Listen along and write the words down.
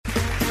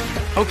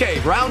Okay,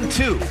 round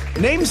two.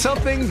 Name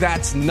something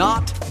that's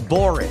not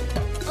boring.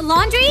 A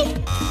laundry?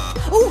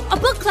 Ooh, a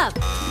book club.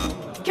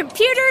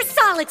 Computer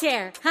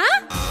solitaire,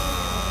 huh?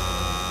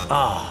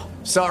 Ah,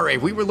 oh, sorry,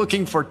 we were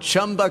looking for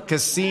Chumba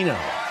Casino.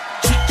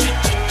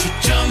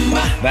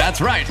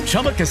 That's right,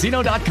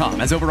 ChumbaCasino.com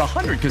has over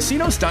 100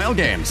 casino-style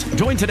games.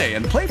 Join today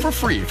and play for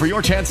free for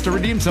your chance to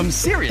redeem some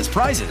serious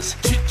prizes.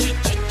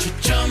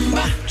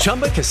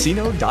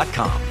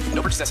 ChumbaCasino.com.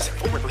 No purchase necessary.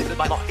 Void where prohibited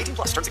by law. 18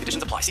 plus. Terms and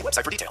conditions apply. See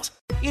website for details.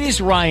 It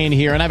is Ryan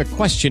here, and I have a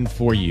question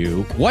for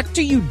you. What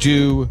do you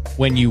do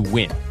when you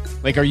win?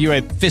 Like, are you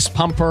a fist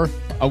pumper,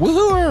 a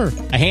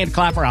woohooer, a hand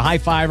clapper, a high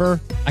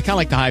fiver? I kind of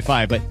like the high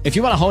five, but if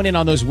you want to hone in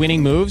on those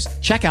winning moves,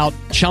 check out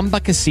Chumba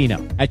Casino.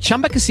 At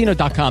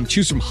ChumbaCasino.com,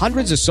 choose from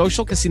hundreds of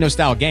social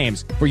casino-style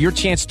games for your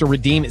chance to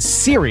redeem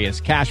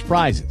serious cash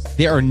prizes.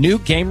 There are new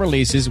game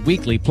releases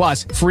weekly,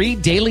 plus free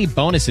daily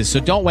bonuses, so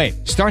don't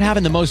wait. Start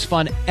having the most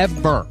fun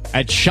ever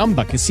at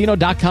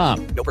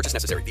ChumbaCasino.com. No purchase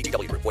necessary.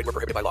 VGW Group. Void where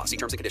prohibited by law. See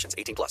terms and conditions.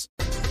 18 plus.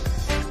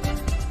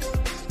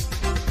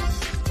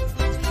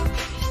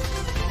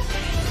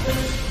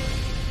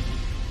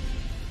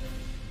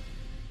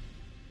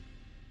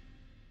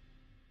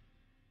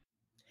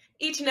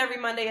 Each and every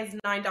Monday is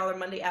 $9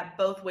 Monday at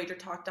both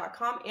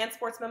wagertalk.com and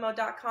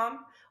sportsmemo.com,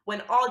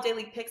 when all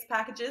daily picks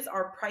packages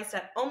are priced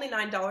at only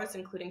 $9,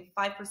 including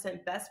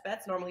 5% best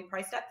bets, normally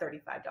priced at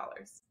 $35.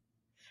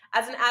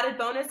 As an added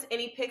bonus,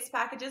 any picks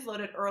packages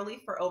loaded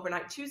early for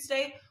Overnight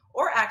Tuesday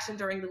or action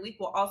during the week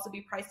will also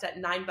be priced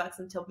at $9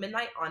 until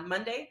midnight on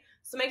Monday.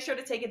 So make sure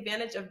to take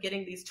advantage of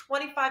getting these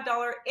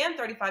 $25 and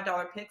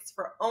 $35 picks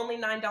for only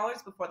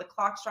 $9 before the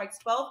clock strikes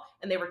 12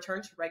 and they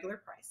return to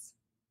regular price.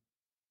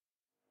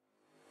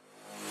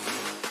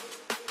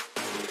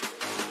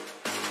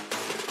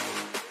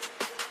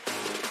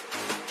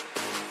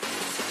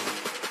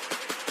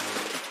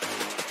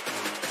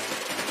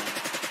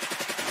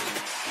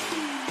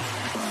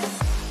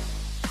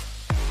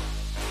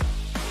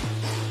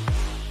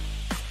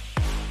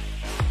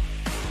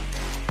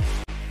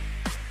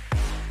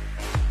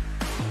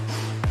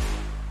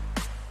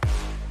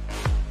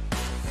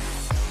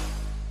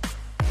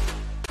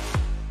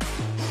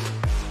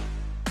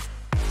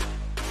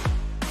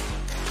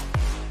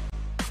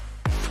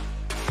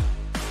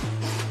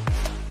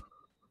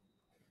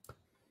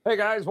 Hey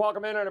guys,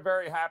 welcome in on a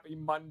very happy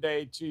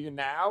Monday to you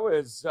now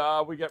as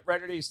we get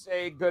ready to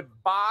say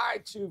goodbye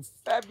to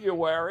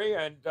February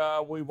and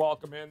we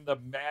welcome in the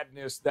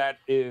madness that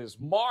is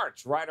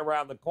March right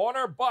around the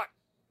corner. But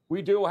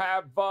we do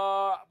have,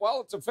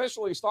 it's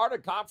officially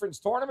started. Conference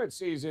tournament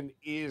season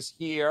is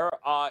here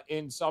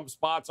in some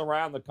spots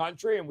around the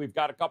country, and we've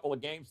got a couple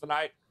of games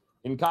tonight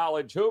in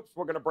college hoops.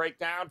 We're going to break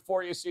down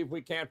for you, see if we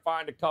can't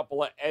find a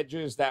couple of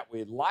edges that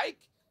we like.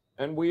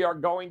 And we are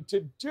going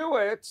to do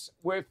it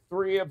with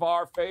three of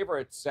our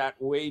favorites at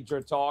Wager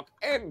Talk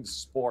and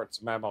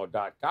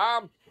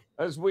SportsMemo.com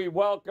as we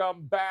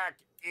welcome back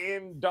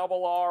in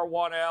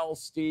R1L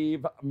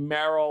Steve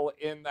Merrill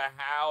in the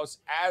house,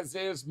 as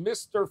is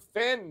Mr.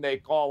 Finn, they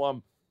call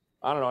him.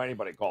 I don't know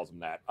anybody calls him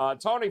that.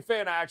 Tony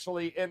Finn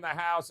actually in the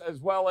house, as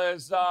well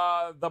as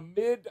the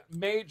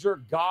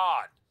mid-major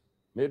god,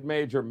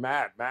 mid-major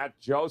Matt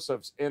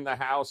Josephs in the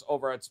house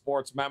over at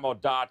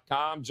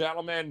SportsMemo.com.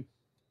 Gentlemen,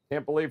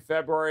 can't believe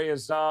February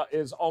is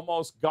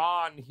almost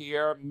gone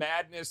here.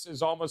 Madness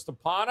is almost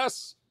upon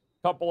us.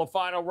 Couple of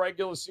final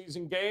regular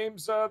season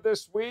games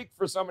this week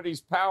for some of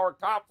these power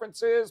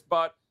conferences.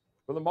 But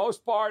for the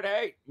most part,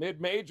 hey,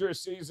 mid-major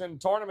season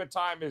tournament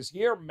time is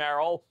here,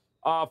 Merrill.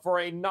 For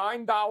a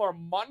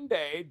 $9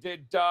 Monday,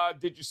 did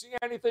you see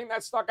anything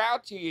that stuck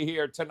out to you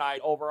here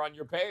tonight over on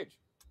your page?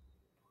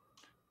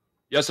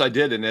 Yes, I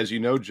did. And as you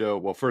know, Joe,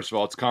 well, first of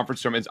all, it's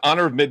conference tournament. In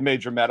honor of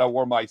mid-major Matt, I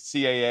wore my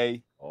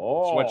CAA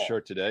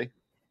sweatshirt today.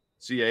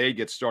 CAA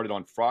gets started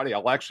on Friday.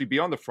 I'll actually be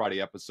on the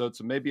Friday episode,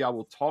 so maybe I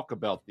will talk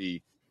about the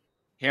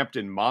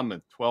Hampton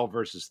Monmouth 12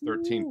 versus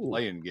 13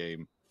 play-in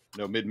game.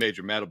 No,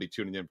 mid-major Matt will be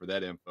tuning in for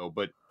that info.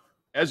 But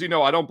as you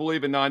know, I don't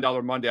believe in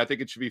 $9 Monday. I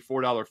think it should be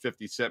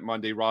 $4.50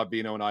 Monday. Rob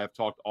Bino and I have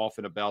talked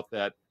often about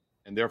that,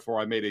 and therefore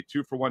I made a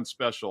 2-for-1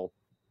 special,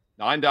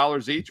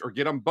 $9 each, or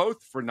get them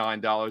both for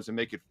 $9 and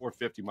make it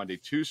 $4.50 Monday.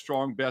 Two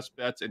strong best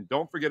bets, and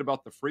don't forget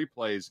about the free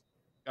plays.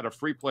 Got a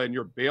free play in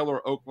your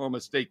Baylor-Oklahoma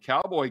State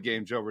Cowboy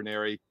game, Joe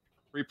Ranieri.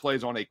 Free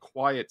plays on a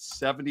quiet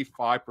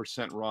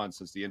 75% run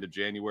since the end of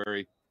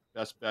January.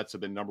 Best bets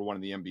have been number one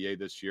in the NBA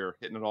this year.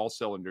 Hitting it all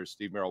cylinders.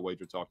 Steve Merrill,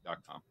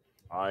 WagerTalk.com.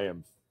 I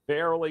am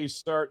fairly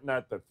certain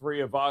that the three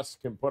of us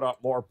can put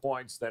up more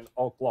points than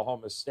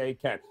Oklahoma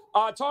State can.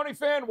 Tony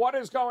Finn, what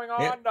is going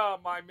on,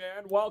 my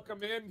man?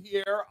 Welcome in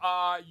here.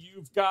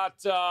 You've got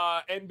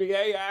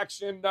NBA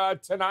action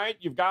tonight.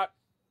 You've got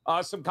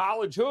some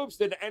college hoops.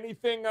 Did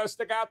anything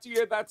stick out to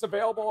you that's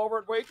available over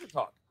at Wager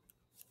Talk?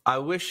 I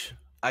wish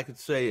I could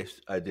say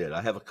I did.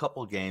 I have a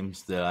couple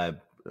games that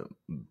I've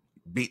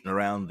beaten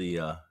around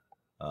the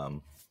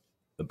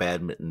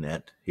badminton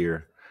net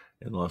here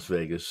in Las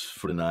Vegas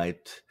for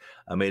tonight.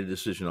 I made a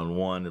decision on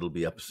one. It'll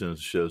be up as soon as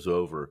the show's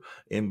over.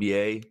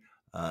 NBA,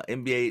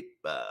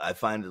 I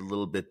find it a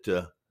little bit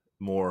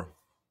more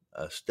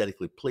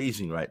aesthetically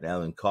pleasing right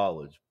now in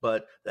college.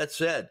 But that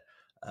said,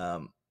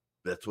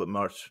 that's what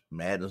March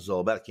Madness is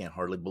all about. I can't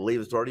hardly believe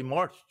it's already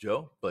March,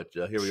 Joe. But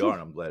here we are,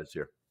 and I'm glad it's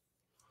here.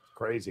 It's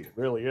crazy. It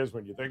really is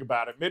when you think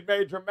about it.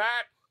 Mid-Major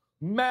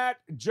Matt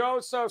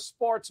Joseph,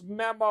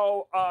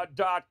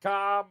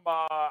 sportsmemo.com.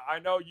 I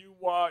know you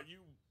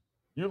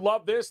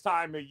love this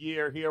time of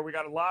year here. We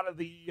got a lot of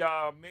the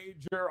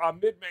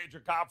mid-major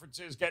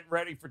conferences getting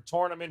ready for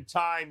tournament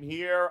time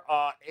here.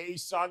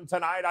 ASUN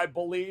tonight, I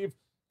believe.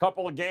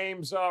 Couple of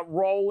games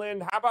rolling.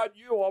 How about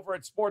you over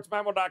at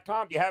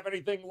sportsmemo.com? Do you have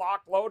anything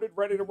locked, loaded,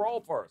 ready to roll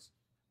for us?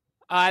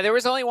 There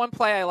was only one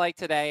play I liked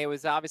today. It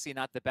was obviously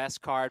not the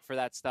best card for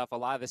that stuff. A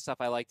lot of the stuff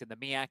I liked in the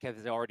MEAC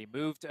has already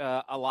moved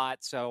a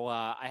lot. So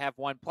I have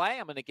one play.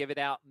 I'm going to give it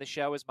out in the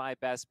show as my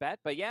best bet.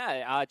 But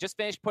yeah, just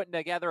finished putting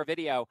together a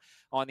video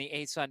on the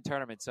ASUN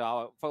tournament.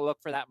 So I'll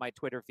look for that in my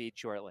Twitter feed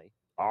shortly.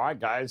 All right,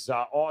 guys.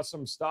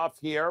 Awesome stuff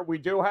here. We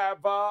do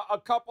have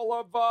a couple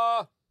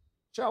of,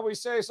 shall we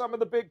say, some of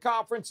the big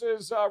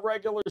conferences,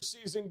 regular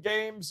season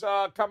games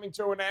coming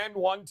to an end.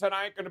 One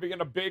tonight going to be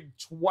in a Big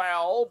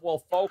 12.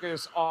 We'll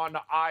focus on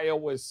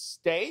Iowa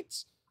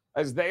State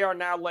as they are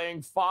now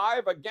laying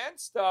 5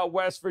 against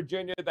West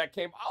Virginia that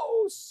came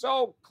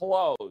so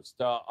close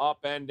to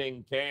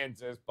upending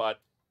Kansas,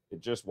 but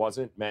it just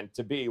wasn't meant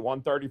to be.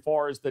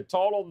 134 is the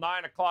total,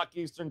 9 o'clock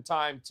Eastern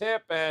time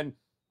tip, and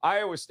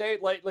Iowa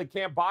State lately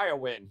can't buy a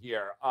win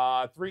here.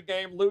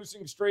 3-game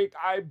losing streak,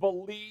 I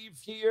believe,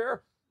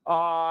 here.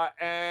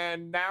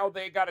 And now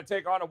they got to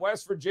take on a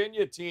West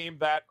Virginia team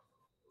that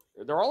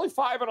they're only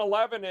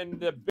 5-11 in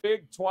the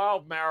Big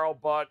 12, Merrill,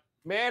 but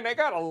man, they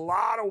got a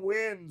lot of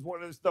wins.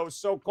 What is those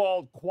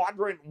so-called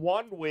quadrant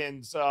 1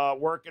 wins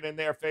working in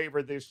their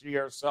favor this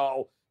year?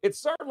 So it's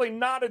certainly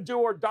not a do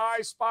or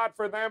die spot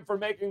for them for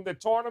making the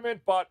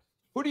tournament, but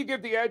who do you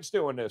give the edge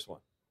to in this one?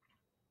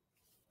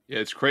 Yeah,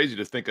 it's crazy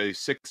to think a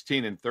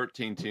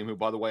 16-13 team, who,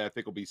 by the way, I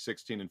think will be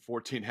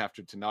 16-14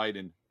 after tonight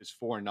and is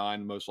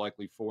 4-9, most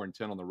likely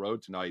 4-10 on the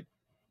road tonight,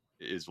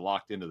 is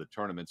locked into the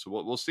tournament. So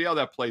we'll see how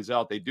that plays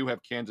out. They do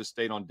have Kansas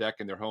State on deck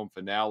in their home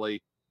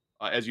finale.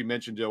 As you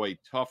mentioned, Joe, a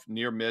tough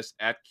near miss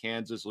at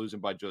Kansas,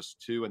 losing by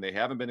just 2, and they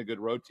haven't been a good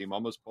road team.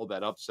 Almost pulled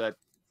that upset.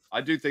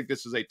 I do think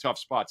this is a tough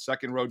spot.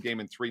 Second road game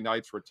in 3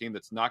 nights for a team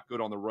that's not good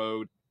on the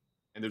road.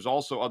 And there's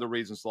also other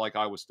reasons to like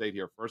Iowa State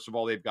here. First of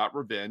all, they've got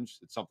revenge.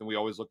 It's something we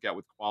always look at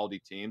with quality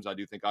teams. I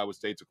do think Iowa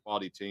State's a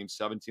quality team,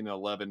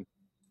 17-11,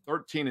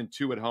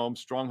 13-2 at home,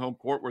 strong home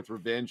court with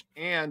revenge,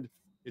 and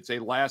it's a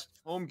last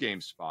home game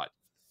spot.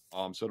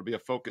 So it'll be a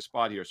focus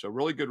spot here. So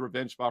really good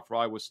revenge spot for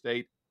Iowa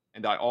State.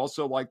 And I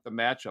also like the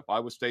matchup.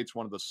 Iowa State's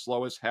one of the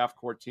slowest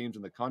half-court teams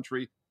in the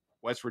country.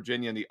 West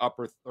Virginia in the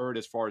upper third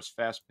as far as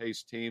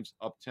fast-paced teams,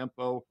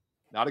 up-tempo.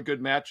 Not a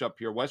good matchup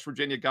here. West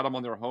Virginia got them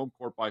on their home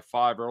court by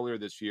 5 earlier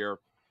this year,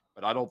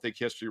 but I don't think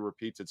history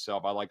repeats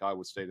itself. I like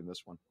Iowa State in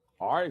this one.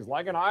 All right, he's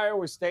liking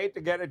Iowa State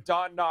to get it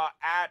done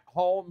at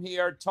home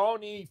here.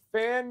 Tony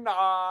Finn,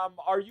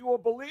 are you a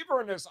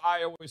believer in this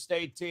Iowa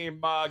State team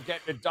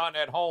getting it done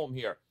at home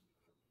here?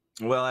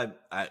 Well,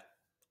 I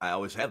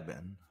always have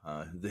been.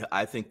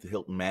 I think the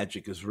Hilton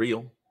Magic is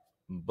real,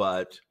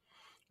 but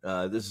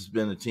this has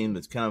been a team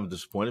that's kind of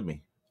disappointed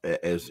me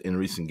as in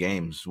recent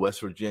games.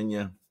 West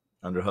Virginia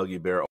under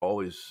Huggy Bear,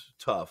 always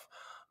tough.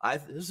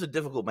 This is a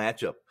difficult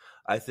matchup,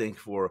 I think,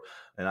 for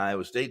an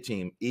Iowa State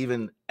team,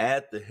 even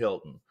at the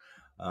Hilton.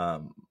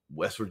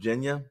 West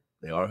Virginia,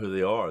 they are who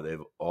they are.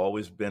 They've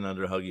always been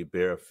under Huggy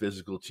Bear, a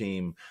physical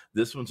team.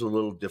 This one's a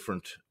little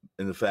different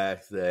in the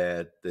fact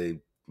that they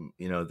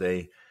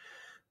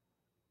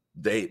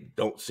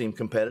don't seem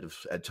competitive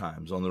at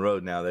times on the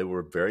road. Now, they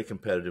were very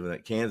competitive in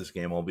that Kansas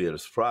game, albeit a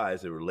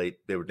surprise. They were late.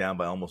 They were down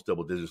by almost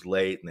double digits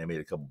late, and they made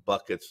a couple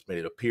buckets, made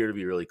it appear to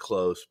be really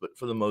close. But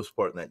for the most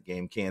part in that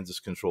game, Kansas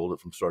controlled it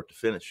from start to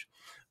finish.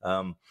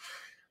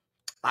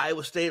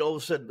 Iowa State, all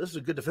of a sudden, this is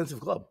a good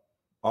defensive club.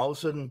 All of a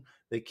sudden,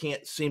 they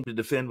can't seem to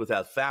defend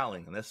without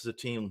fouling. And this is a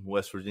team,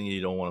 West Virginia,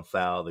 you don't want to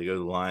foul. They go to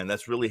the line.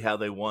 That's really how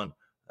they won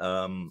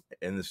in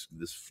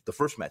the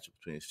first matchup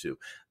between these two.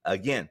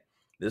 Again,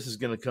 this is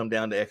going to come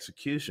down to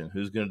execution.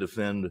 Who's going to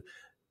defend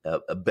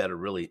better,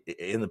 really,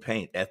 in the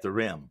paint, at the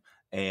rim?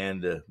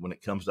 And when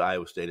it comes to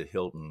Iowa State at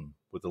Hilton,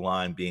 with the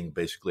line being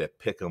basically a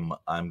pick 'em,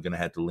 I'm going to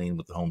have to lean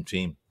with the home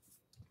team.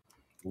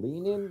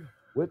 Leaning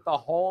with the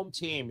home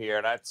team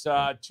here. That's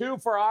 2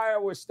 for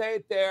Iowa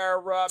State there,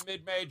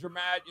 mid-major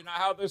Matt. You know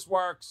how this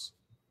works.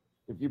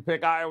 If you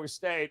pick Iowa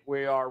State,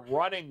 we are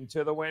running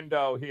to the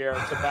window here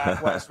to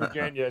back West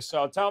Virginia.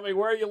 So tell me,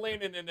 where are you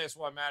leaning in this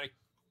one, Matty?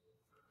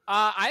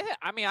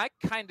 I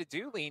kind of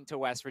do lean to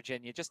West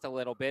Virginia just a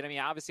little bit. I mean,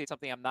 obviously it's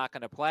something I'm not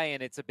going to play,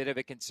 and it's a bit of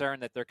a concern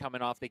that they're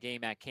coming off the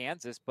game at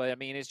Kansas. But, I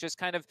mean, it's just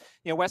kind of,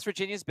 West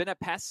Virginia's been a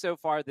pest so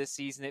far this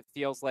season, it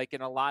feels like,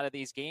 in a lot of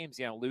these games,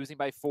 losing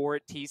by 4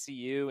 at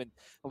TCU and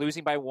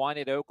losing by 1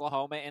 at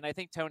Oklahoma. And I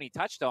think Tony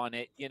touched on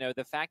it,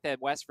 the fact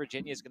that West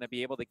Virginia is going to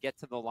be able to get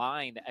to the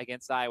line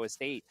against Iowa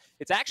State.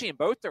 It's actually in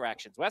both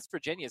directions. West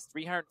Virginia is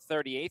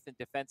 338th in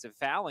defensive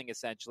fouling,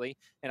 essentially,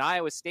 and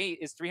Iowa State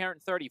is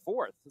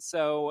 334th.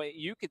 So, so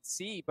you could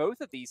see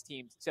both of these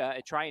teams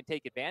try and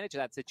take advantage of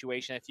that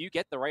situation. If you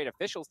get the right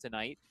officials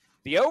tonight,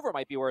 the over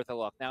might be worth a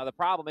look. Now, the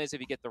problem is if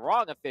you get the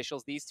wrong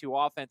officials, these two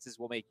offenses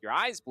will make your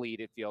eyes bleed,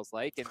 it feels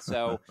like. And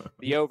so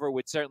the over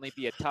would certainly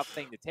be a tough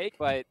thing to take.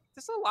 But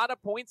there's a lot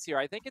of points here.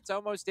 I think it's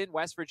almost in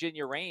West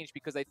Virginia range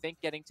because I think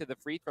getting to the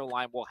free throw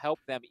line will help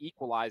them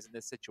equalize in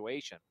this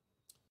situation.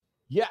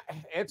 Yeah,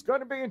 it's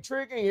going to be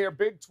intriguing here.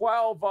 Big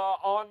 12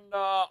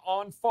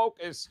 on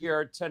focus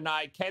here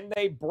tonight. Can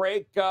they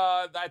break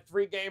that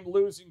 3-game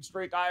losing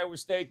streak? Iowa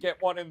State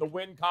get one in the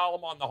win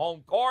column on the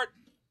home court.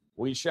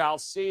 We shall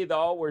see,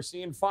 though. We're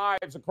seeing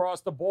 5s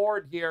across the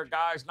board here,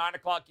 guys. 9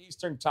 o'clock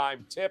Eastern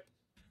time tip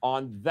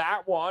on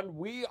that one.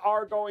 We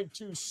are going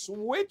to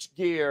switch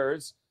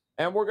gears,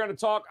 and we're going to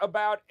talk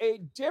about a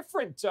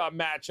different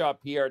matchup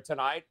here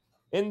tonight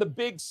in the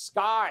Big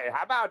Sky.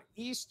 How about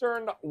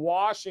Eastern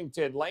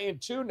Washington laying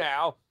 2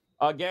 now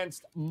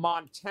against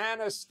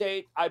Montana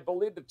State? I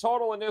believe the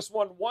total in this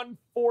one,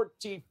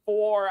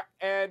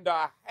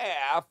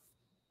 144.5.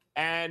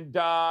 And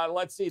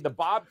let's see, the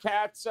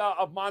Bobcats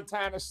of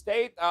Montana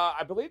State,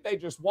 I believe they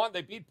just won.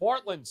 They beat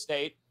Portland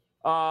State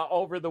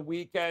over the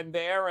weekend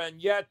there. And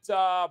yet,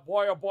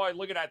 boy, oh boy,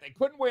 look at that. They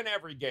couldn't win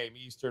every game,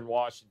 Eastern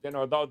Washington,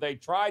 although they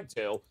tried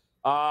to.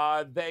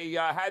 They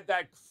had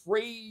that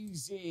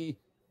crazy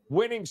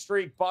winning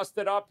streak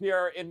busted up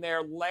here in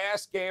their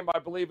last game. I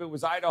believe it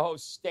was Idaho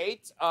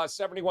State,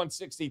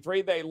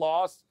 71-63. They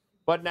lost.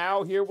 But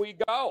now here we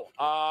go.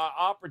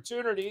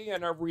 Opportunity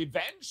and a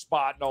revenge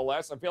spot, no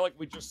less. I feel like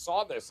we just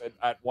saw this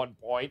at one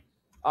point.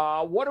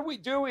 What do we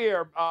do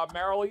here?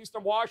 Merrill,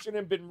 Eastern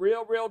Washington been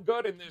real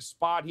good in this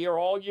spot here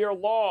all year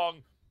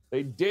long.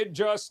 They did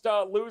just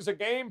lose a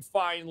game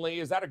finally.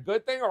 Is that a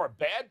good thing or a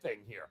bad thing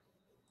here?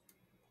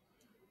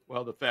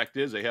 Well, the fact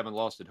is they haven't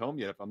lost at home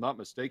yet. If I'm not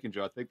mistaken,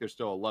 Joe, I think they're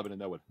still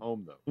 11-0 at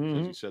home, though.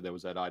 As you said, that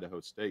was at Idaho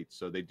State.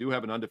 So they do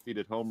have an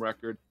undefeated home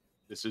record.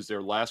 This is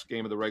their last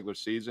game of the regular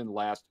season,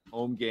 last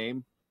home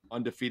game,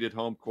 undefeated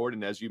home court.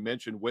 And as you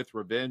mentioned, with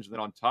revenge. And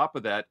then on top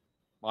of that,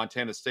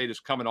 Montana State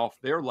is coming off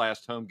their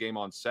last home game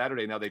on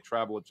Saturday. Now they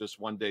travel with just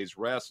 1 day's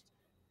rest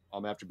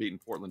after beating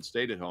Portland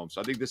State at home.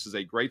 So I think this is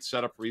a great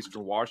setup for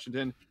Eastern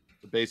Washington,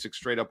 the basic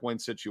straight-up win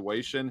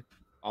situation.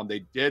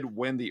 They did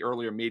win the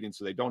earlier meeting,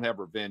 so they don't have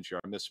revenge here.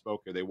 I misspoke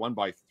here. They won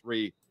by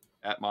 3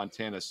 at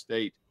Montana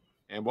State.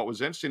 And what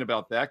was interesting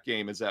about that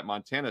game is that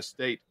Montana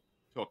State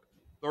took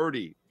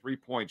 30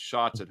 3-point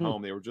shots at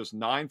home. They were just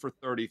 9 for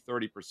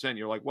 30%.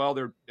 You're like, well,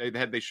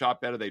 they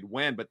shot better, they'd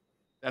win, but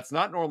that's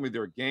not normally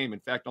their game. In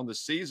fact, on the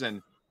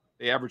season,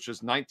 they averaged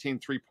just 19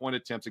 3-point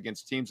attempts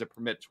against teams that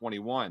permit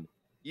 21.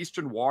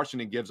 Eastern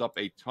Washington gives up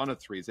a ton of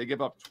threes. They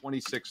give up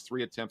 26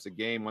 3 attempts a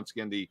game. Once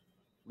again, the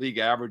league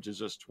average is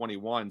just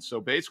 21.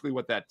 So basically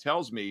what that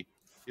tells me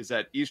is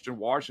that Eastern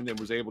Washington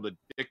was able to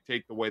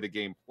dictate the way the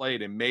game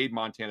played and made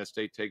Montana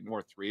State take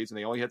more threes, and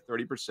they only had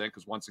 30%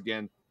 because, once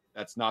again,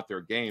 that's not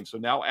their game. So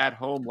now at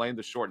home, laying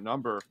the short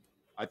number,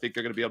 I think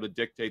they're going to be able to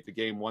dictate the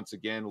game once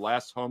again.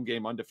 Last home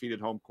game, undefeated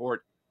home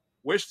court.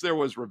 Wish there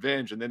was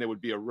revenge, and then it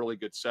would be a really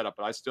good setup.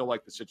 But I still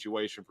like the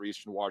situation for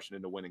Eastern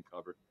Washington to win and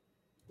cover.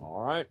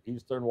 All right,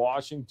 Eastern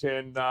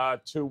Washington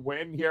to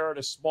win here at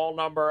a small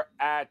number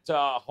at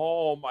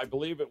home. I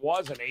believe it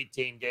was an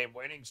 18-game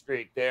winning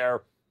streak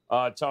there,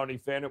 Tony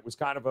Finn. It was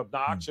kind of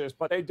obnoxious,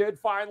 but they did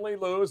finally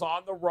lose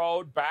on the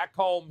road back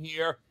home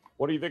here.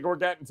 What do you think we're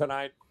getting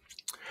tonight?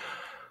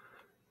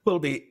 Well,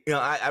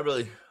 I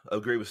really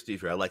agree with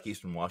Steve here. I like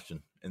Eastern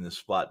Washington in this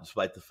spot,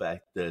 despite the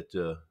fact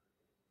that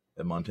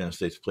Montana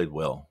State's played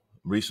well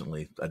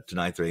recently.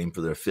 Tonight they're aiming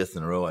for their 5th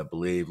in a row, I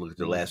believe. Look at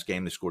their last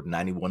game. They scored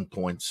 91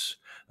 points,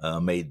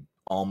 made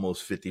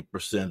almost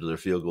 50% of their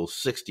field goals,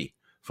 60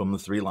 from the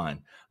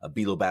 3-line.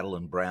 Beetle, Battle,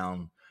 and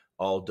Brown,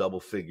 all double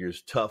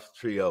figures. Tough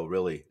trio,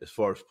 really, as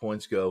far as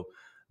points go.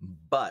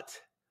 But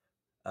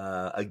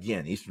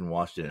again, Eastern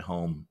Washington at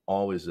home,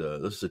 always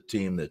this is a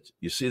team that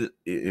you see that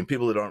in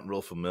people that aren't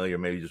real familiar,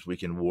 maybe just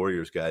Weekend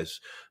Warriors guys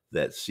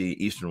that see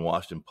Eastern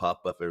Washington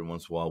pop up every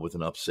once in a while with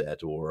an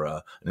upset or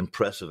an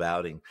impressive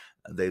outing.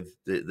 They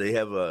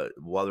have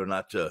while they're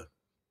not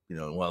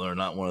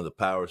one of the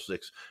Power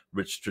 6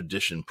 rich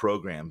tradition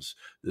programs,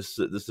 this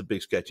is a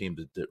Big Sky team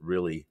that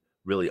really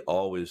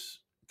always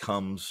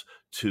comes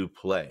to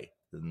play.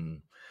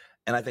 And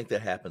I think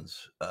that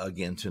happens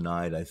again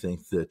tonight. I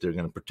think that they're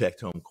going to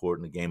protect home court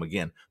in the game.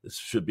 Again, this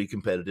should be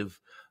competitive.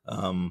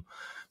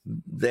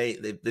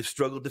 They've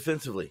struggled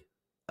defensively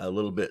a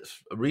little bit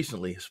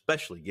recently,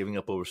 especially giving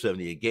up over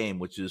 70 a game,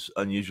 which is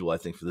unusual, I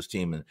think, for this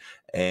team.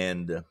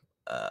 And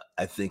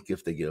I think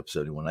if they get up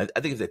 71, I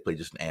think if they play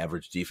just an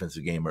average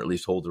defensive game or at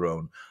least hold their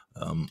own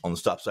on the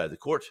stop side of the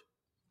court,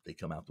 they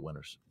come out the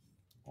winners.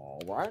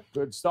 All right,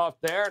 good stuff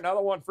there. Another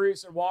one for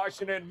Eastern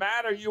Washington.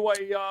 Matt, are you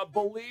a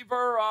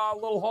believer, a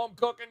little home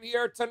cooking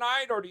here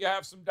tonight, or do you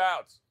have some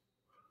doubts?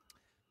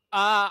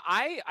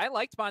 I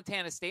liked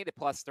Montana State at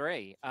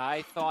 +3.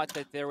 I thought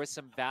that there was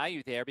some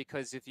value there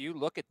because if you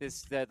look at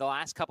this, the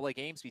last couple of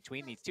games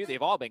between these two,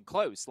 they've all been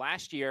close.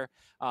 Last year,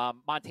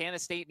 Montana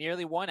State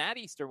nearly won at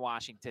Eastern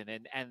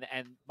Washington, and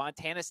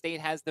Montana State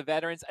has the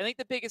veterans. I think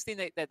the biggest thing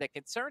that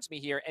concerns me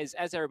here is,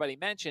 as everybody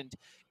mentioned,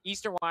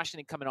 Eastern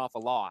Washington coming off a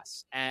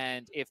loss.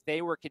 And if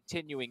they were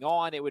continuing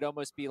on, it would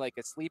almost be like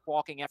a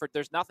sleepwalking effort.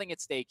 There's nothing at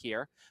stake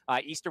here.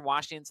 Eastern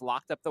Washington's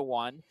locked up the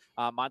 1.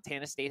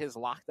 Montana State has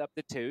locked up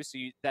the 2. So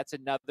that's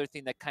another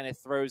thing that kind of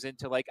throws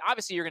into, like,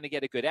 obviously you're going to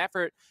get a good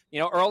effort,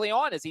 early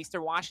on. Is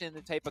Eastern Washington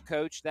the type of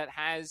coach that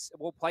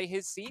will play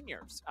his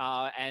seniors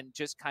and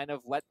just kind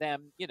of let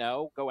them,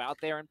 go out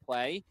there and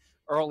play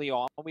early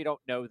on? We don't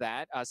know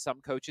that.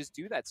 Some coaches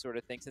do that sort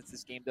of thing since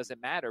this game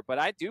doesn't matter. But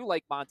I do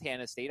like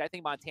Montana State. I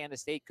think Montana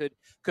State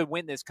could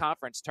win this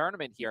conference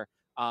tournament here.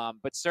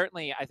 But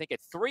certainly, I think at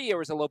 3, there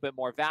was a little bit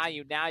more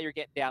value. Now you're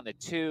getting down to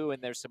 2,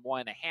 and there's some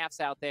 1.5s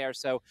out there.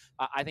 So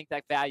I think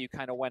that value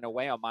kind of went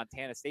away on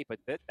Montana State. But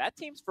that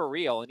team's for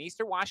real. And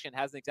Eastern Washington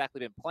hasn't exactly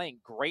been playing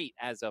great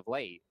as of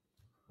late.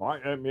 Well,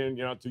 I mean,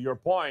 to your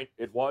point,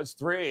 it was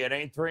 3. It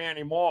ain't 3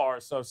 anymore.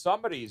 So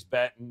somebody is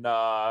betting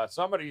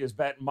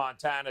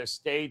Montana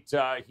State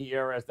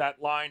here, as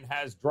that line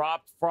has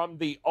dropped from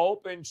the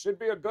open. Should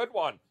be a good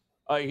one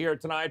here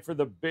tonight for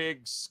the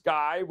Big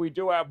Sky. We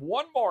do have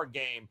one more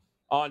game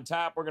on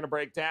tap we're going to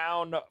break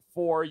down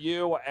for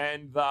you,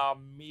 and the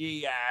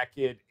MEAC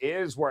it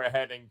is we're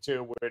heading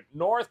to with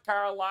North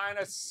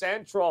Carolina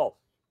Central.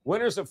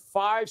 Winners of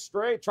 5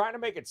 straight, trying to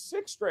make it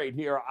 6 straight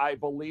here, I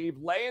believe.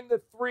 Laying the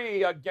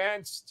 3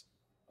 against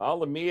the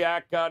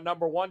MEAC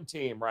number 1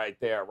 team right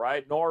there,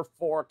 right?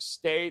 Norfolk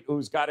State,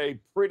 who's got a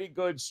pretty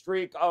good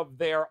streak of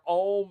their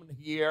own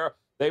here.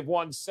 They've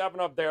won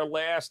 7 of their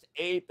last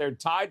 8. They're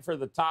tied for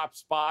the top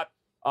spot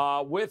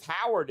with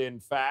Howard, in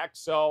fact.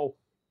 So,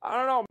 I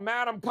don't know,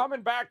 Matt, I'm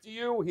coming back to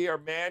you here,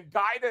 man.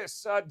 Guide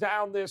us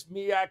down this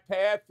MEAC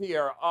path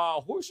here.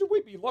 Who should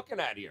we be looking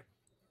at here?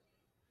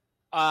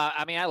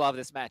 I love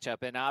this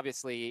matchup, and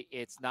obviously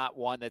it's not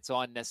one that's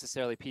on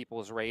necessarily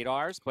people's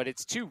radars, but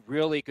it's 2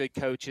 really good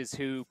coaches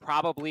who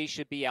probably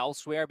should be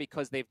elsewhere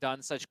because they've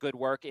done such good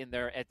work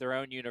at their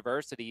own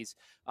universities.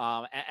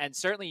 And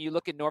certainly you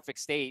look at Norfolk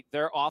State,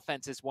 their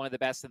offense is one of the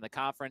best in the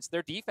conference.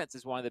 Their defense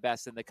is one of the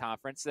best in the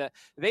conference.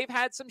 They've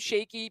had some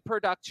shaky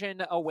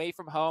production away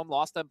from home,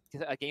 lost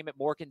a game at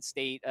Morgan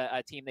State,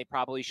 a team they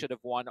probably should have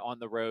won on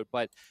the road.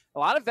 But a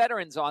lot of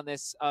veterans on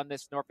this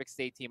Norfolk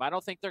State team. I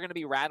don't think they're going to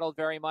be rattled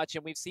very much.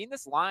 And we've seen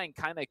this line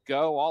kind of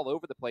go all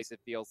over the place, it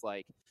feels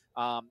like.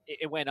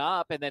 It went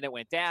up and then it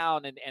went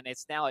down, and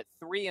it's now at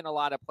 3 in a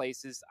lot of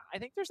places. I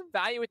think there's some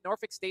value at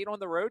Norfolk State on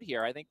the road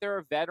here. I think they're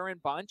a veteran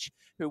bunch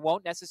who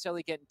won't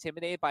necessarily get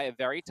intimidated by a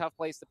very tough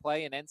place to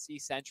play in NC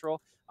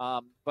Central.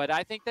 But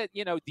I think that,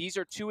 these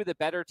are 2 of the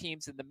better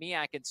teams in the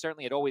MEAC, and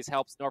certainly it always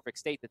helps Norfolk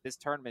State that this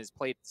tournament is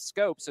played at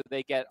Scope, so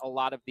they get a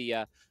lot of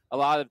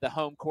the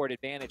home court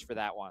advantage for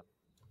that one.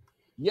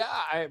 Yeah,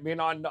 I mean,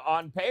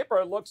 on paper,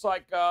 it looks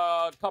like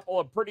a couple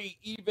of pretty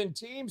even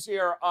teams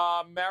here,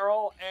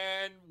 Merrill.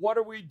 And what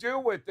do we do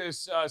with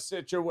this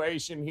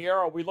situation here?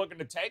 Are we looking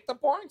to take the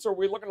points, or are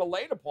we looking to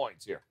lay the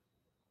points here?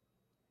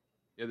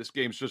 Yeah, this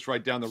game's just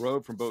right down the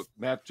road from both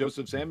Matt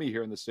Josephs and me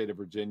here in the state of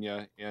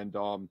Virginia. And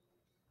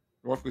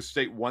Norfolk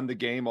State won the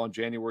game on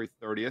January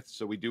 30th.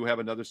 So we do have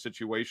another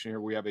situation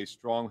here. We have a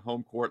strong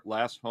home court,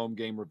 last home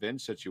game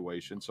revenge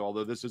situation. So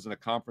although this isn't a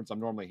conference I'm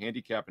normally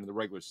handicapping in the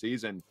regular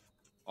season,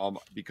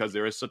 because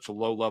there is such a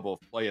low level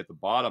of play at the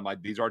bottom,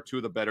 these are 2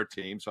 of the better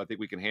teams. So I think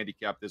we can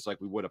handicap this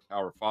like we would a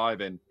Power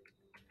 5. And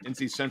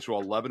NC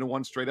Central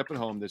 11-1 straight up at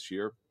home this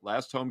year.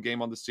 Last home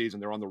game on the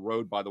season. They're on the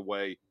road, by the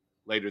way,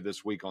 later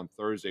this week on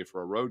Thursday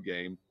for a road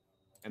game.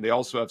 And they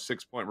also have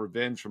 6-point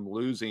revenge from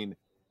losing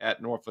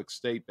at Norfolk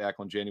State back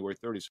on January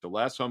 30th. So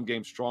last home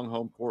game, strong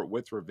home court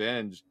with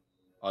revenge.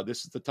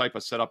 This is the type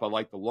of setup I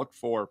like to look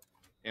for.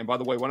 And by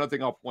the way, one other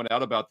thing I'll point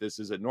out about this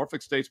is that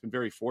Norfolk State's been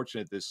very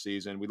fortunate this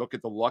season. We look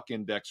at the luck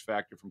index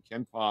factor from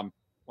KenPom.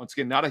 Once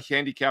again, not a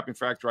handicapping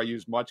factor I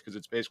use much because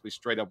it's basically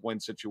straight up win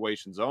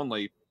situations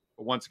only.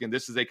 But once again,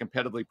 this is a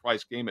competitively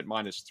priced game at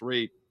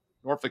 -3.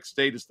 Norfolk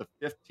State is the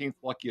 15th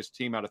luckiest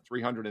team out of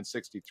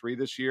 363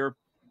 this year.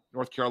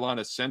 North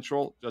Carolina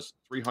Central, just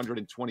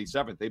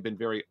 327th. They've been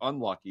very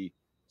unlucky.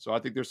 So I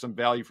think there's some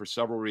value for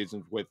several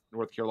reasons with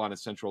North Carolina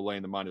Central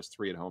laying the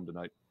 -3 at home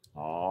tonight.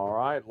 All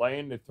right,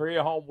 laying the 3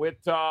 at home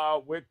with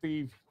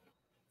the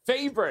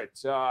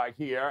favorites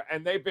here,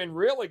 and they've been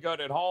really good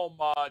at home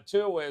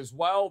too as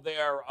well.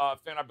 They're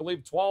Finn, I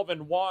believe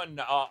 12-1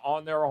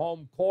 on their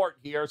home court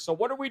here. So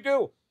what do we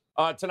do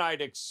tonight?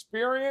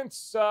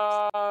 Experience?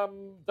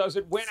 Does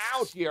it win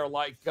out here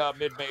like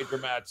mid-major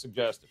Matt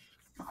suggested?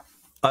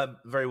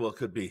 Very well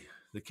could be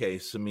the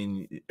case. I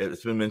mean,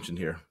 it's been mentioned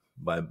here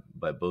by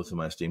both of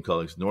my esteemed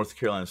colleagues. North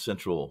Carolina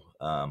Central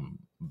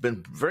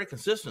been very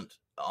consistent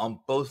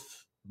on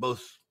both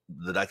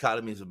the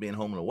dichotomies of being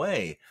home and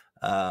away.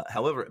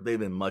 However, they've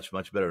been much,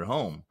 much better at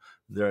home.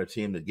 They're a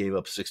team that gave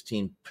up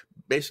 16.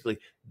 Basically,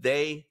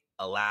 they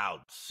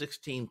allowed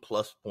 16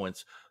 plus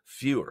points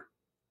fewer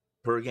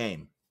per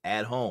game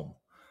at home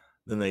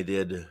than they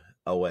did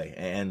away.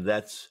 And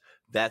that's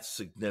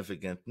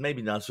significant.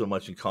 Maybe not so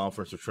much in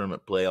conference or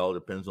tournament play. All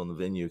depends on the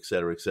venue, et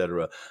cetera, et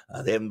cetera.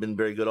 They haven't been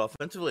very good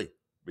offensively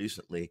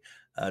recently,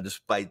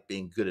 despite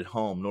being good at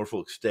home.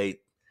 Norfolk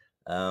State,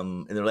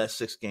 in their last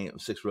 6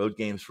 road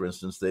games, for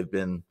instance, they've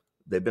been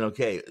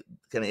okay,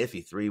 kind of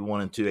iffy.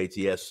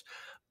 3-1-2 ATS,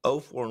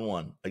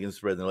 0-4-1 against the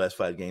spread in the last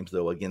 5 games,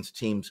 though, against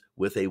teams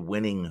with a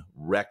winning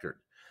record.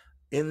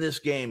 In this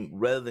game,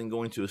 rather than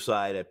going to a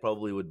side, I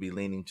probably would be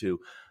leaning to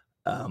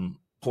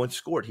points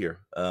scored here.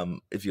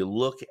 If you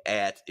look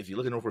at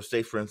Norfolk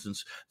State, for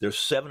instance, they're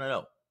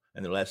 7-0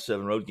 in their last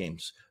 7 road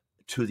games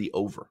to the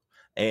over.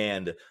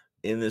 And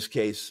in this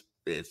case,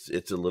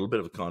 it's a little bit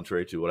of a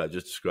contrary to what I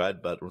just described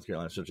about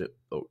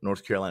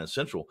North Carolina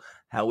Central.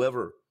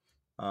 However,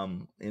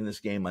 in this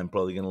game, I'm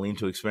probably going to lean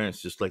to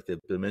experience, just like they've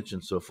been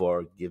mentioned so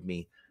far. Give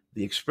me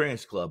the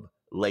Experience Club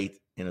late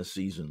in a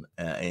season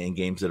in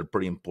games that are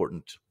pretty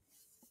important.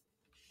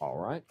 All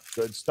right,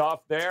 good stuff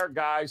there,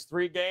 guys.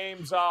 3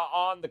 games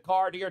on the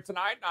card here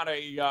tonight. Not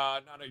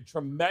a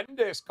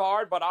tremendous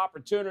card, but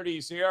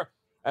opportunities here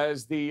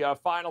as the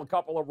final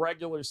couple of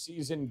regular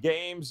season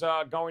games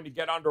going to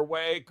get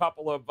underway.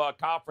 Couple of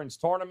conference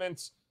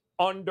tournaments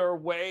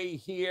underway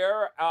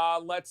here.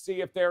 Let's see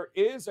if there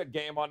is a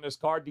game on this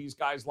card these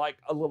guys like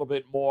a little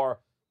bit more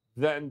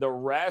than the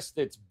rest.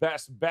 It's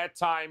best bet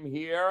time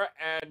here.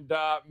 And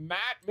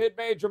Matt,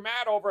 Mid-Major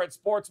Matt over at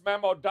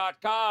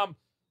sportsmemo.com.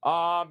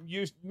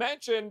 You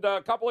mentioned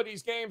a couple of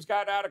these games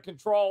got out of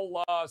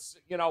control,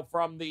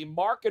 from the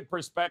market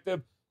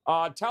perspective.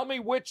 Tell me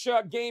which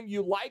game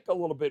you like a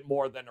little bit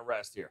more than the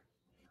rest here.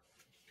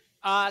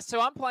 So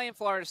I'm playing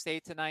Florida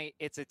State tonight.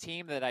 It's a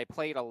team that I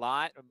played a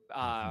lot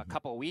a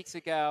couple of weeks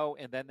ago,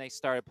 and then they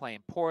started playing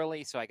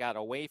poorly, so I got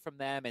away from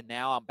them, and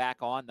now I'm back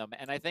on them.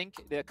 And I think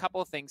a couple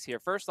of things here.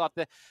 First off,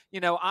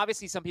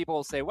 obviously some people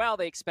will say, well,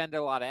 they expended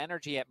a lot of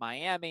energy at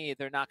Miami.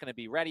 They're not going to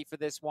be ready for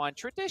this one.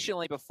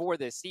 Traditionally, before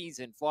this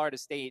season, Florida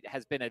State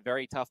has been a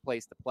very tough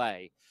place to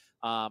play.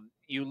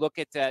 You look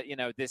at,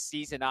 this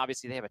season,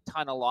 obviously they have a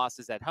ton of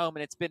losses at home,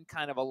 and it's been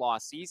kind of a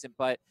lost season,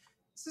 but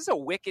this is a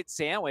wicked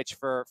sandwich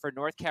for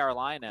North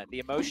Carolina. The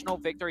emotional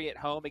victory at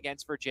home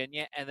against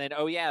Virginia, and then,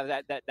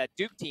 that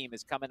Duke team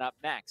is coming up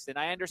next. And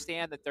I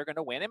understand that they're going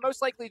to win, and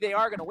most likely they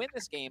are going to win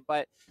this game,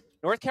 but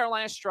North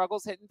Carolina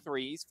struggles hitting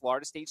threes.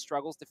 Florida State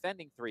struggles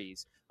defending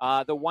threes.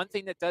 The one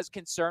thing that does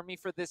concern me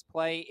for this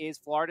play is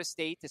Florida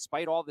State,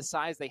 despite all the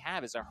size they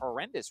have, is a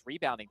horrendous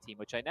rebounding team,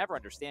 which I never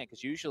understand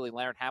because usually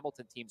Leonard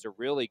Hamilton teams are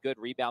really good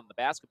rebounding the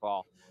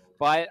basketball.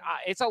 But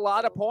it's a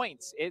lot of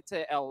points. It's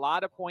a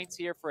lot of points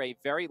here for a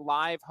very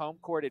live home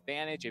court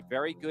advantage, a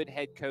very good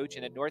head coach,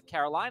 and a North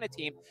Carolina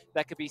team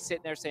that could be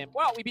sitting there saying,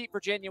 well, we beat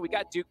Virginia. We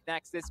got Duke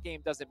next. This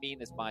game doesn't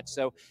mean as much.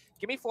 So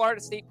give me Florida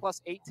State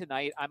 +8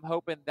 tonight. I'm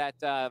hoping that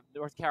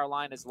North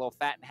Carolina is a little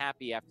fat and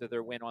happy after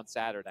their win on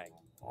Saturday.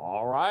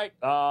 All right.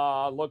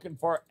 Looking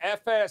for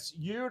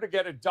FSU to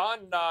get it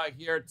done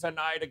here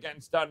tonight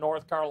against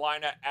North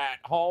Carolina at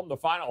home, the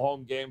final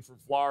home game for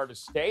Florida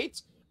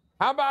State.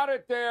 How about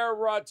it there,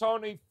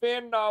 Tony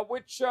Finn?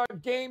 Which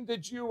game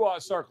did you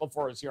circle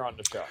for us here on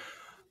the show?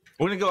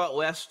 We're going to go out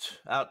west,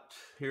 out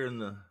here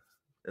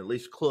at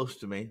least close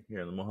to me, here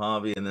in the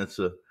Mojave, and that's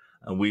a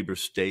Weber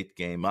State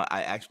game.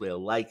 I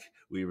like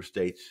Weber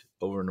State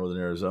over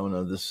Northern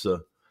Arizona. This,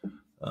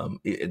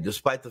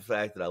 despite the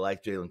fact that I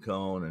like Jalen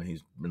Cone, and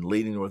he's been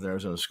leading Northern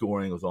Arizona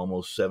scoring with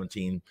almost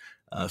 17,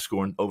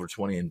 scoring over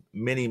 20 in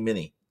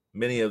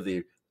many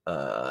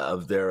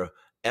of their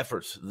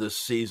efforts this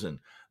season.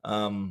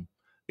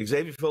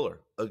 Xavier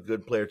Fuller, a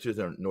good player too,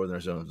 there in Northern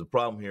Arizona. The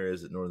problem here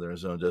is that Northern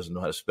Arizona doesn't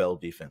know how to spell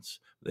defense.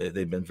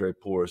 They've been very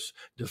porous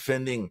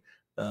defending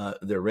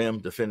their rim,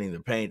 defending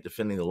their paint,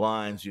 defending the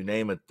lines, you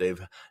name it.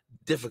 They've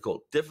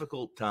difficult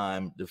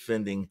time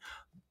defending,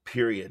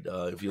 period.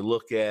 If you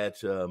look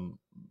at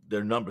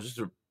their numbers, just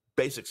their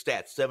basic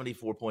stats,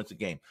 74 points a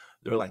game.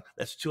 They're like,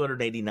 that's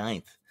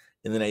 289th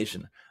in the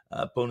nation.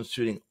 Opponents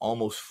shooting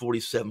almost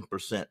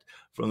 47%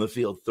 from the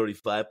field,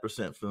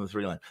 35% from the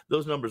 3-line.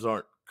 Those numbers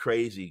aren't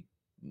crazy,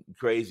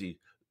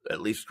 at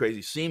least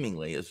crazy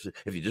seemingly, if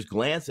you just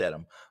glance at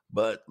them.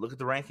 But look at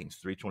the rankings,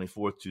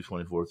 324th,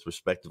 224th,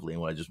 respectively.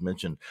 And what I just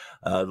mentioned,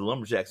 the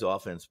Lumberjacks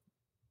offense,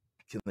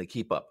 can they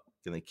keep up?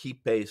 Can they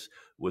keep pace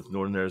with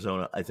Northern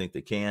Arizona? I think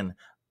they can.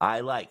 I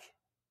like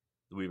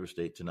the Weber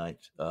State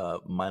tonight,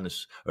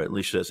 minus, or at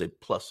least should I say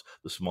plus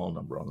the small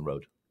number on the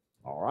road.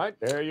 All right,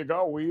 there you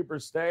go, Weber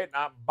State. And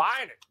I'm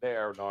buying it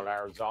there, North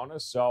Arizona.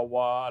 So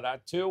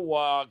that, too,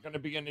 going to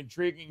be an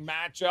intriguing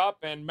matchup.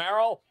 And,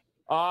 Merrill,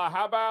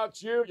 how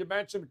about you? You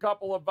mentioned a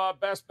couple of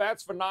best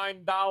bets for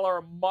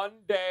 $9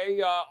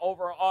 Monday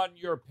over on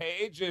your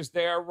page. Is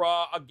there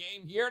a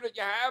game here that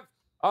you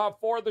have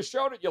for the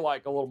show that you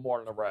like a little more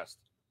than the rest?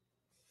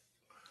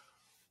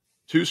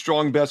 2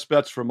 strong best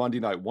bets for Monday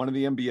night. One in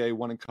the NBA,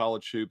 one in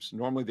college hoops.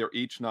 Normally, they're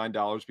each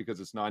 $9 because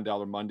it's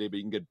 $9 Monday, but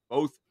you can get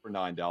both for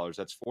 $9.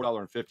 That's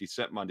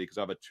 $4.50 Monday because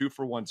I have a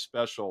 2-for-1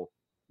 special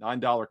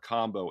 $9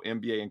 combo,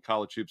 NBA and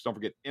college hoops. Don't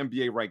forget,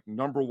 NBA ranked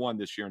number 1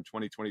 this year in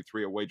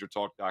 2023 at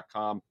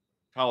wagertalk.com.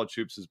 College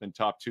hoops has been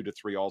top 2 to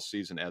 3 all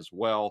season as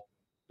well.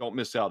 Don't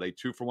miss out. A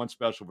 2-for-1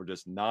 special for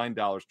just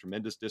 $9.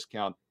 Tremendous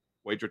discount.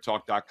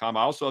 Wagertalk.com.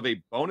 I also have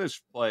a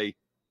bonus play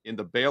in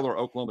the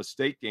Baylor-Oklahoma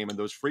State game, and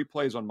those free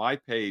plays on my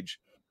page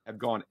have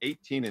gone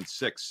 18-6,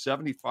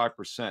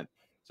 75%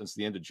 since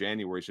the end of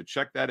January. So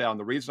check that out. And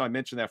the reason I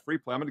mentioned that free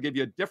play, I'm going to give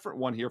you a different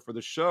one here for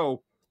the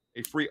show,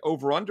 a free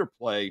over-under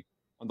play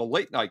on the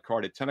late night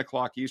card at 10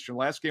 o'clock Eastern.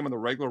 Last game on the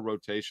regular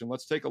rotation.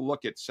 Let's take a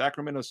look at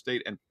Sacramento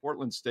State and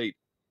Portland State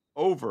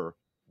over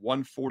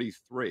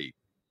 143.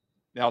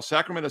 Now,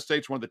 Sacramento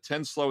State's one of the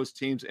 10 slowest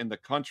teams in the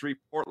country.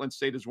 Portland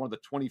State is one of the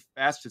 20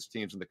 fastest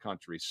teams in the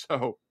country.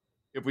 So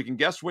if we can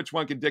guess which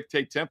one can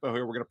dictate tempo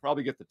here, we're going to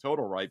probably get the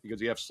total right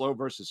because you have slow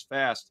versus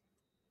fast.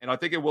 And I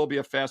think it will be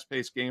a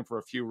fast-paced game for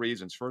a few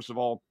reasons. First of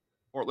all,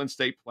 Portland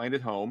State playing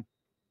at home.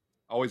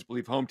 I always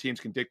believe home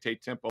teams can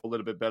dictate tempo a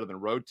little bit better than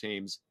road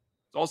teams.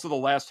 It's also the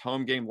last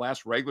home game,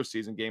 last regular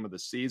season game of the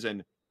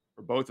season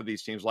for both of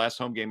these teams. Last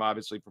home game,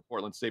 obviously, for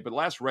Portland State, but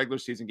last regular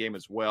season game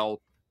as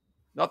well.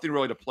 Nothing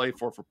really to play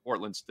for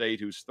Portland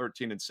State, who's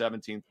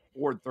 13-17,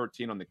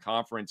 4-13 on the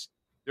conference.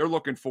 They're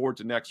looking forward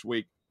to next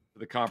week for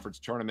the conference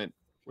tournament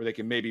where they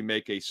can maybe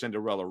make a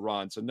Cinderella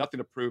run. So nothing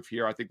to prove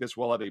here. I think this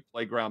will have a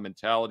playground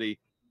mentality,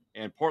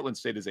 and Portland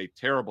State is a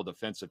terrible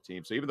defensive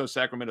team. So even though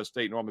Sacramento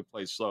State normally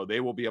plays slow, they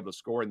will be able to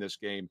score in this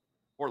game.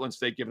 Portland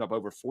State giving up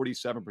over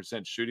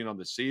 47% shooting on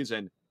the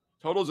season.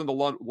 Totals in the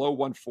low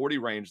 140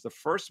 range. The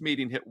first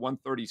meeting hit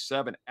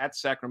 137 at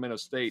Sacramento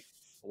State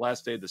the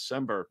last day of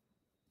December.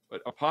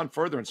 But upon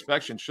further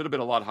inspection, should have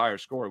been a lot higher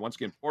score. Once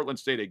again, Portland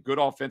State, a good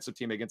offensive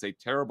team against a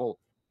terrible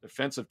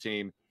defensive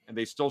team, and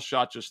they still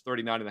shot just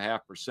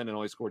 39.5% and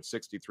only scored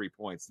 63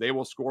 points. They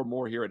will score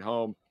more here at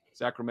home.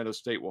 Sacramento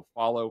State will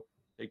follow.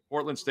 Take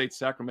Portland State,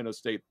 Sacramento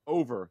State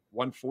over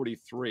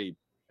 143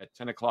 at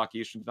 10 o'clock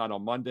Eastern tonight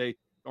on Monday.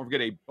 Don't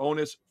forget a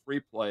bonus free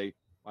play.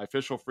 My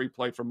official free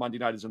play for Monday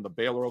night is in the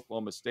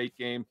Baylor-Oklahoma State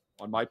game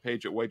on my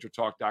page at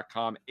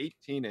wagertalk.com.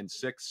 18-6,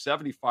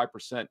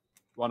 75%.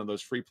 One of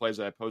those free plays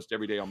that I post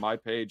every day on my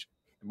page.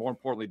 And more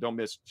importantly, don't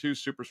miss 2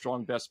 super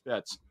strong best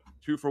bets,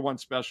 2-for-1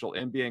 special,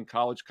 NBA and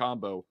college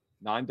combo,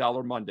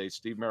 $9 Monday,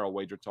 Steve Merrill,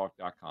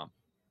 wagertalk.com.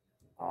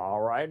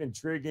 All right,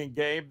 intriguing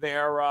game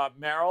there,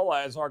 Merrill,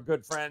 as our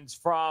good friends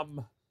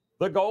from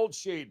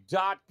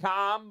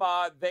thegoldsheet.com.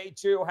 They,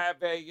 too, have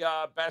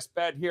a best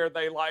bet here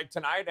they like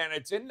tonight, and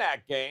it's in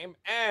that game.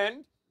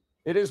 And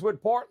it is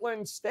with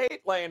Portland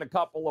State laying a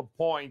couple of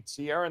points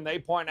here, and they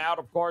point out,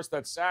 of course,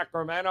 that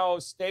Sacramento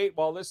State,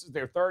 well, this is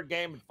their third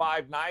game in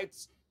 5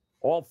 nights,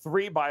 all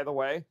 3, by the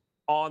way,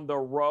 on the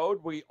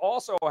road. We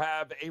also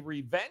have a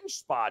revenge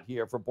spot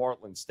here for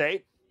Portland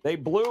State. They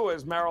blew,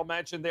 as Merrill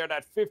mentioned there,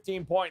 that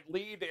 15-point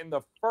lead in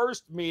the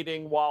first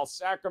meeting, while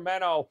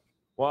Sacramento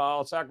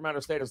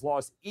State has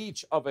lost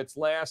each of its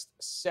last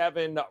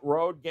 7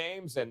 road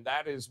games, and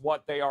that is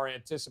what they are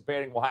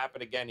anticipating will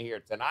happen again here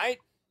tonight.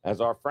 As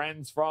our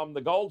friends from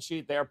the Gold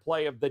Sheet, their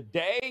play of the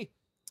day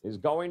is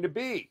going to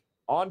be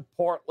on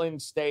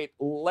Portland State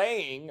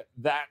laying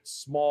that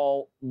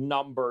small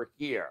number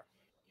here.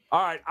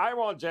 All right, I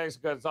won't jinx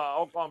because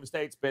Oklahoma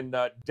State's been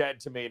dead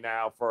to me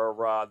now for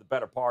the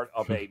better part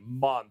of a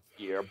month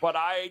here. But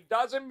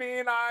doesn't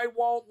mean I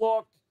won't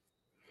look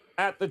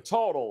at the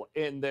total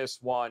in this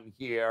one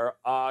here.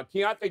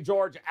 Keontae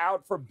George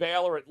out for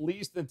Baylor at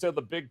least until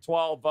the Big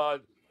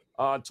 12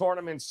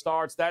 tournament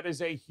starts. That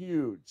is a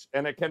huge,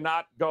 and it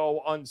cannot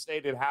go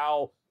unstated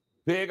how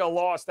big a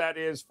loss that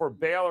is for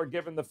Baylor,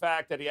 given the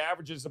fact that he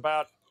averages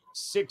about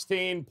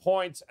 16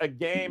 points a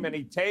game, and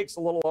he takes a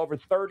little over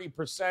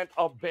 30%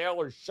 of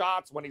Baylor's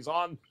shots when he's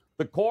on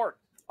the court.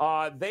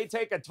 They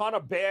take a ton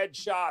of bad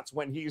shots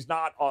when he's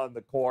not on the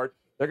court.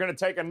 They're going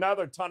to take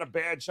another ton of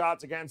bad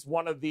shots against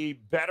one of the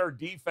better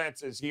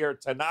defenses here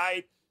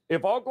tonight.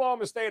 If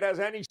Oklahoma State has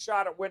any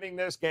shot at winning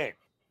this game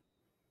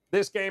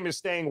is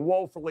staying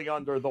woefully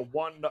under the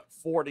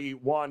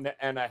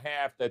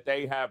 141.5 that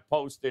they have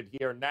posted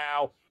here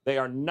now. They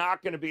are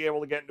not going to be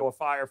able to get into a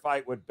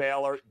firefight with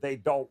Baylor. They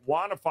don't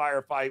want a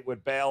firefight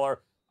with Baylor.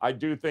 I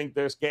do think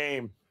this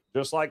game,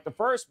 just like the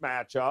first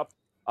matchup,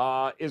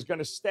 is going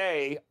to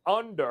stay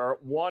under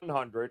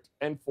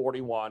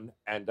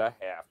 141.5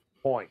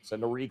 points.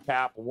 And to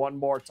recap one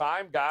more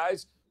time,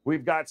 guys,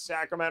 we've got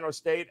Sacramento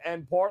State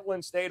and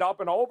Portland State up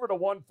and over to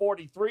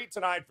 143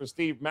 tonight for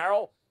Steve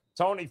Merrill.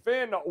 Tony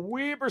Finn,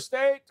 Weber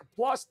State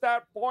plus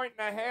that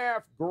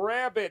 1.5.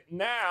 Grab it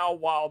now,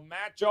 while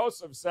Matt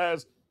Joseph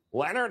says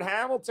Leonard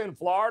Hamilton,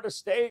 Florida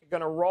State,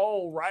 going to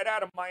roll right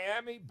out of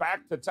Miami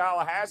back to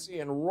Tallahassee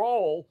and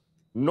roll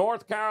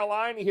North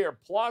Carolina here.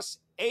 Plus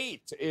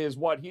 8 is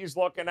what he's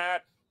looking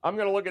at. I'm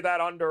going to look at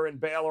that under in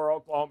Baylor,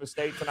 Oklahoma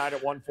State tonight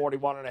at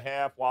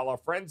 141.5, while our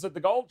friends at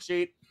the Gold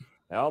Sheet,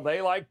 well,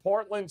 they like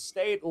Portland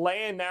State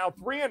laying now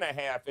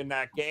 3.5 in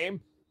that game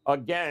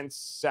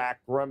against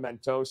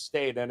Sacramento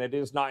State. And it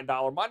is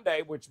 $9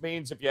 Monday, which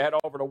means if you head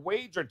over to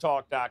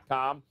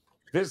wagertalk.com,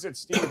 visit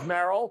Steve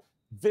Merrill,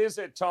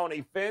 Visit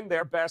Tony Finn.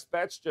 Their best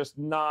bet's just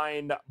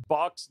 $9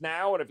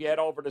 now. And if you head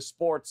over to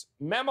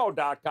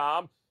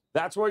sportsmemo.com,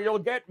 that's where you'll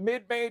get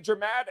Mid-Major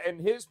Matt and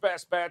his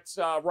best bets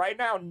right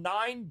now.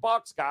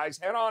 $9, guys.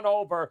 Head on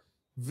over.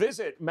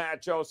 Visit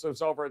Matt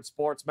Josephs over at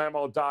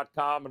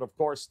sportsmemo.com. And, of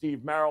course,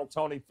 Steve Merrill,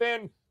 Tony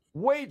Finn,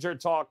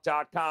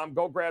 wagertalk.com.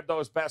 Go grab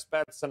those best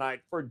bets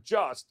tonight for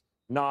just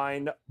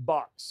 $9.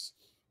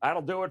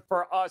 That'll do it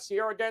for us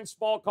here. Again,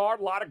 small card.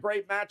 A lot of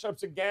great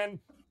matchups again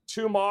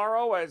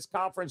tomorrow as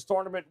conference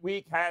tournament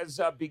week has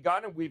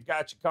begun. And we've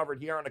got you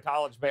covered here on the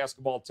College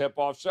Basketball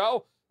Tip-Off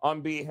Show.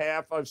 On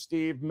behalf of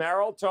Steve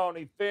Merrill,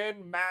 Tony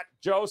Finn, Matt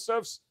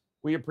Josephs,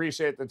 we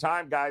appreciate the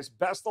time, guys.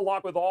 Best of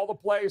luck with all the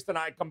plays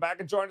tonight. Come back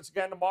and join us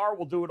again tomorrow.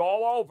 We'll do it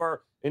all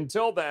over.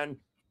 Until then,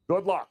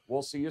 good luck.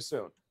 We'll see you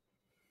soon.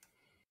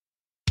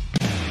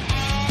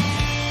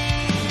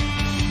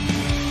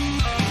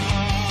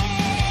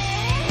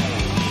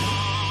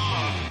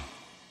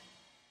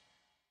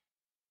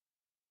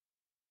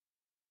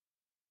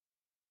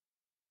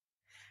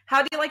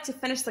 How do you like to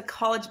finish the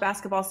college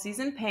basketball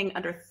season paying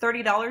under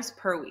 $30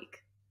 per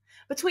week?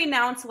 Between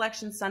now and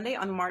Selection Sunday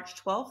on March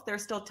 12th,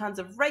 there's still tons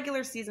of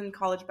regular season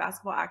college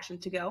basketball action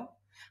to go.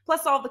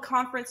 Plus, all of the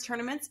conference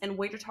tournaments and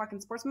Wager Talk and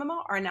Sports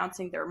Memo are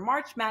announcing their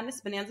March Madness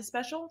Bonanza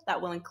special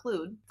that will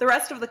include the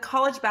rest of the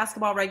college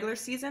basketball regular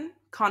season,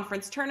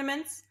 conference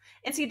tournaments,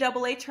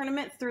 NCAA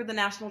tournament through the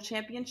national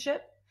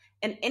championship,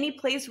 and any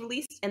plays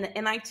released in the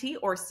NIT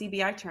or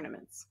CBI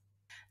tournaments.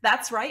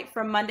 That's right,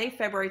 from Monday,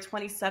 February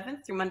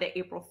 27th through Monday,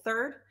 April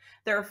 3rd,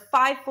 there are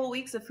 5 full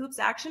weeks of hoops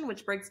action,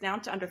 which breaks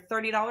down to under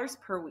 $30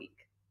 per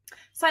week.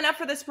 Sign up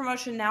for this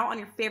promotion now on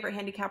your favorite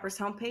handicapper's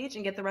homepage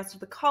and get the rest of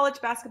the college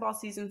basketball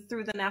season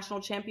through the national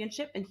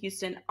championship in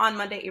Houston on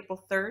Monday,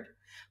 April 3rd,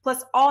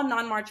 plus all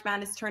non-March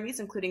Madness tourneys,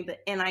 including the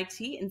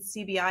NIT and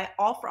CBI,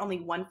 all for only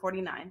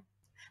 $149.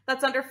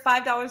 That's under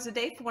 $5 a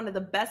day for one of the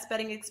best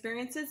betting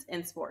experiences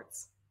in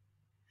sports.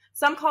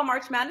 Some call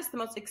March Madness the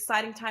most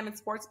exciting time in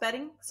sports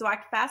betting, so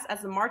act fast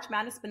as the March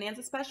Madness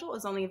Bonanza special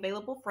is only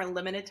available for a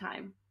limited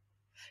time.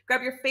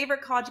 Grab your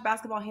favorite college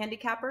basketball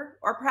handicapper,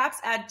 or perhaps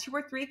add 2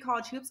 or 3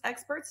 college hoops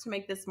experts to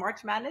make this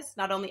March Madness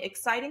not only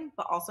exciting,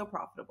 but also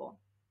profitable.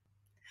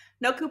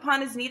 No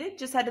coupon is needed.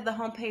 Just head to the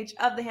homepage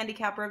of the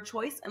handicapper of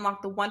choice and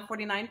lock the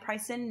 $149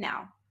 price in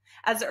now.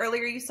 As the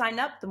earlier you sign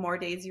up, the more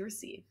days you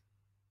receive.